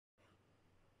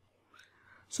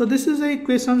So this is a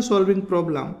equation solving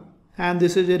problem, and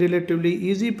this is a relatively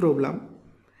easy problem.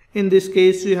 In this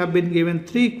case, you have been given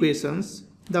three equations.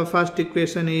 The first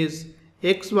equation is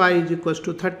xy is equals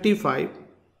to 35.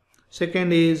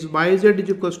 Second is yz is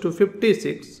equals to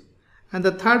 56. And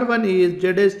the third one is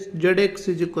zx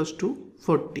is equals to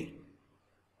 40.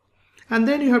 And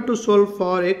then you have to solve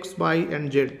for x, y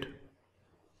and z.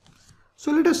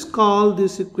 So let us call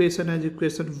this equation as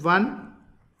equation 1,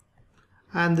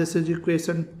 and this is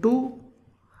equation 2,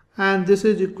 and this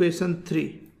is equation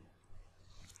 3.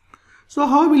 So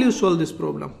how will you solve this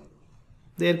problem?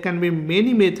 There can be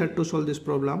many methods to solve this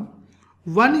problem.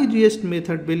 One easiest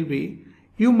method will be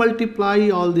you multiply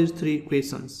all these three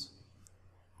equations.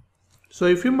 So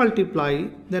if you multiply,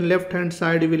 then left hand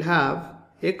side you will have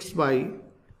xy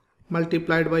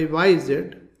multiplied by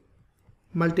yz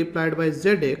multiplied by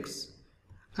zx,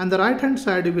 and the right hand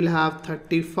side you will have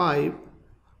 35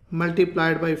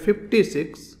 multiplied by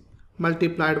 56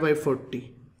 multiplied by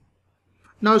 40.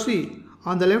 Now see,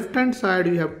 on the left hand side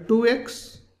you have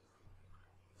 2x,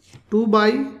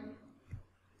 2y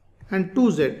and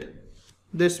 2z.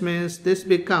 This means this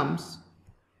becomes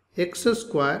x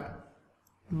square,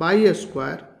 y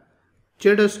square,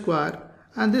 z square,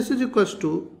 and this is equals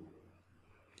to,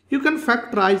 you can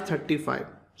factorize 35.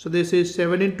 So this is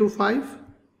 7 into 5.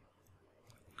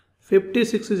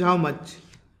 56 is how much?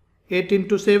 8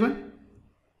 into 7.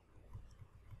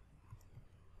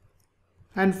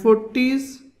 And 40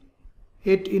 is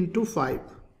 8 into 5.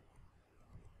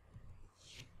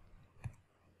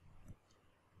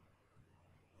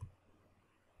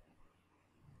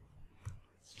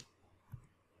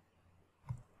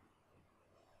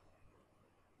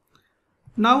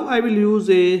 Now I will use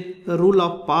a rule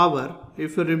of power.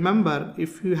 If you remember,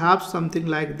 if you have something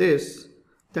like this,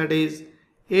 that is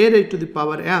a raised to the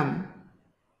power m,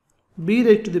 b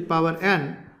raised to the power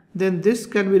n, then this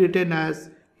can be written as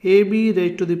ab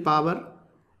raised to the power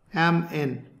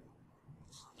mn.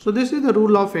 So this is the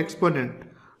rule of exponent.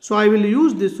 So I will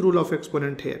use this rule of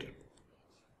exponent here.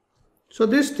 So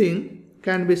this thing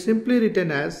can be simply written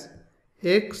as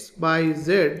x by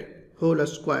z whole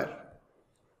square.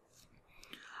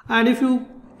 And if you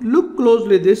look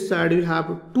closely this side, you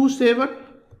have 2 7,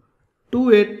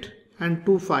 2 8 and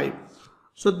 2 5.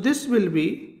 So this will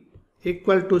be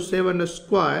equal to 7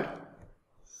 square,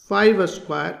 5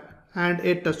 square and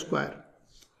 8 square.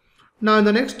 Now in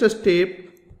the next step,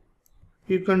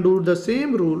 you can do the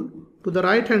same rule to the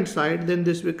right hand side. Then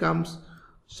this becomes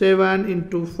 7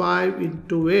 into 5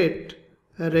 into 8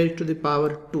 raised to the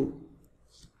power 2.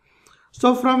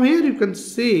 So from here you can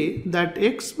see that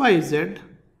x by z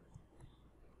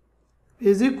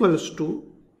is equals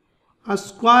to a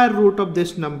square root of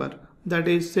this number, that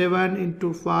is 7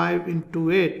 into 5 into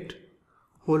 8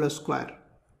 whole square.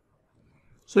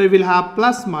 So we will have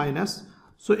plus minus.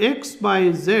 So x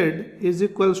by z is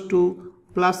equals to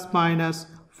plus minus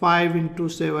 5 into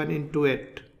 7 into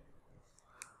 8.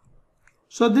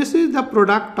 So this is the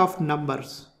product of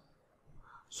numbers.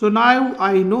 So now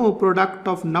I know product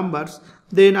of numbers,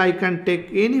 then I can take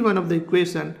any one of the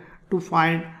equation to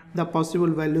find the possible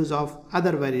values of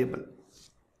other variable.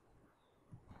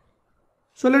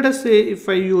 So let us say if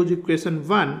I use equation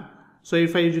 1. So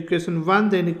if I use equation 1,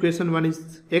 then equation 1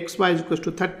 is xy is equals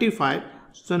to 35.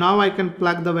 So now I can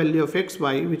plug the value of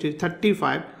xy, which is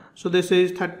 35. So this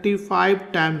is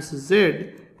 35 times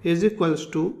z is equals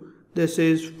to, this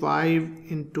is 5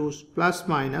 into plus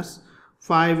minus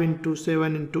 5 into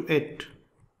 7 into 8.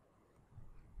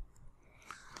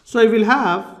 So I will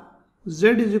have z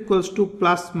is equals to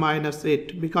plus minus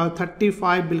 8 because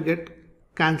 35 will get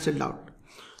cancelled out.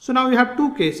 So now we have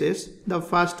two cases. The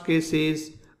first case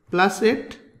is plus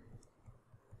 8,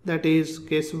 that is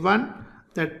case 1,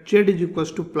 that z is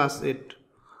equals to plus 8.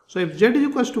 So if z is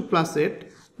equals to plus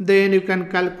 8, then you can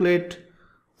calculate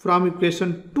from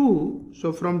equation 2.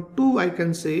 So from 2 I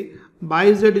can say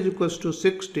yz is equals to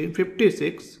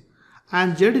 56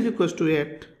 and z is equals to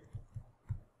 8.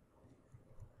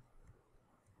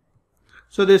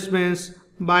 So this means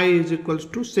y is equals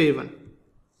to 7.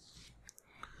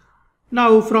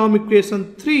 Now from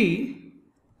equation 3,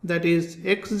 that is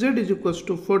xz is equals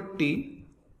to 40.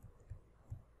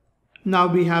 Now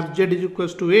we have z is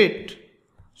equals to 8.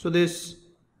 So this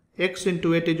x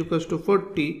into 8 is equals to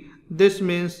 40. This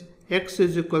means x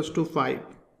is equals to 5.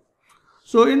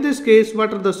 So in this case,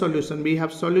 what are the solution? We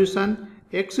have solution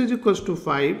x is equals to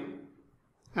 5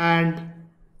 and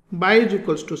y is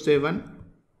equals to 7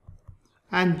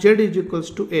 and z is equals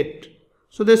to 8.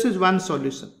 So this is one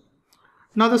solution.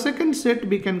 Now the second set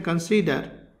we can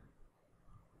consider,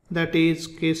 that is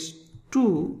case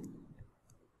 2.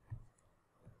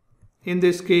 In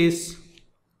this case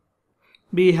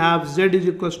we have z is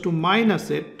equals to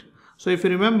minus 8. So if you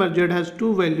remember, z has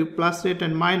two values, plus 8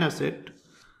 and minus 8.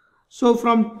 So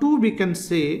from 2 we can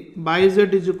say by z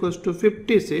is equals to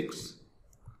 56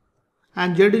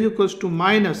 and z is equals to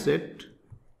minus 8.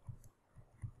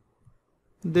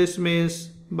 This means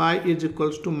by is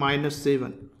equals to minus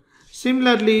 7.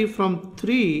 Similarly, from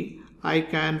 3 I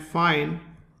can find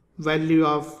value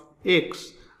of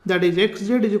x, that is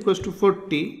xz is equals to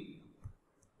 40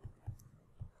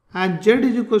 and z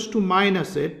is equals to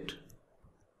minus 8.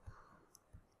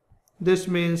 This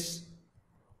means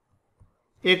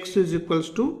x is equals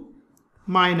to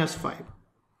minus 5.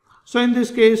 So in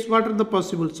this case, what are the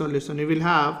possible solutions? We will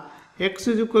have x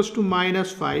is equals to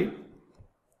minus 5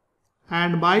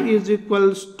 and y is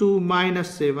equals to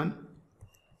minus 7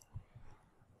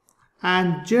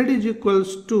 and z is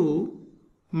equals to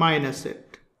minus 8.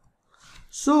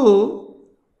 So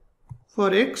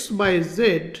for x by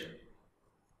z,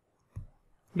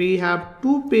 we have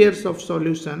two pairs of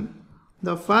solution.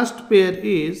 The first pair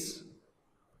is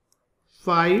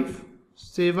 5,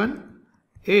 7,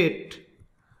 8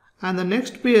 and the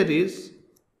next pair is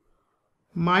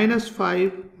minus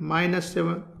 5, minus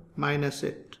 7, minus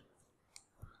 8.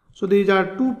 So these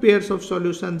are two pairs of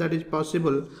solution that is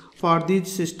possible for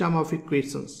this system of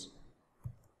equations.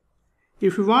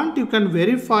 If you want, you can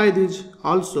verify these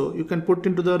also. You can put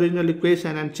into the original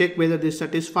equation and check whether they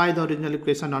satisfy the original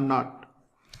equation or not.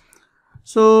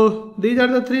 So these are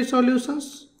the three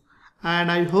solutions,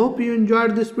 and I hope you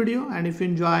enjoyed this video, and if you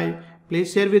enjoy,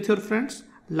 please share with your friends,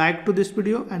 like to this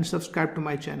video and subscribe to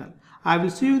my channel. I will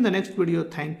see you in the next video.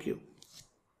 Thank you.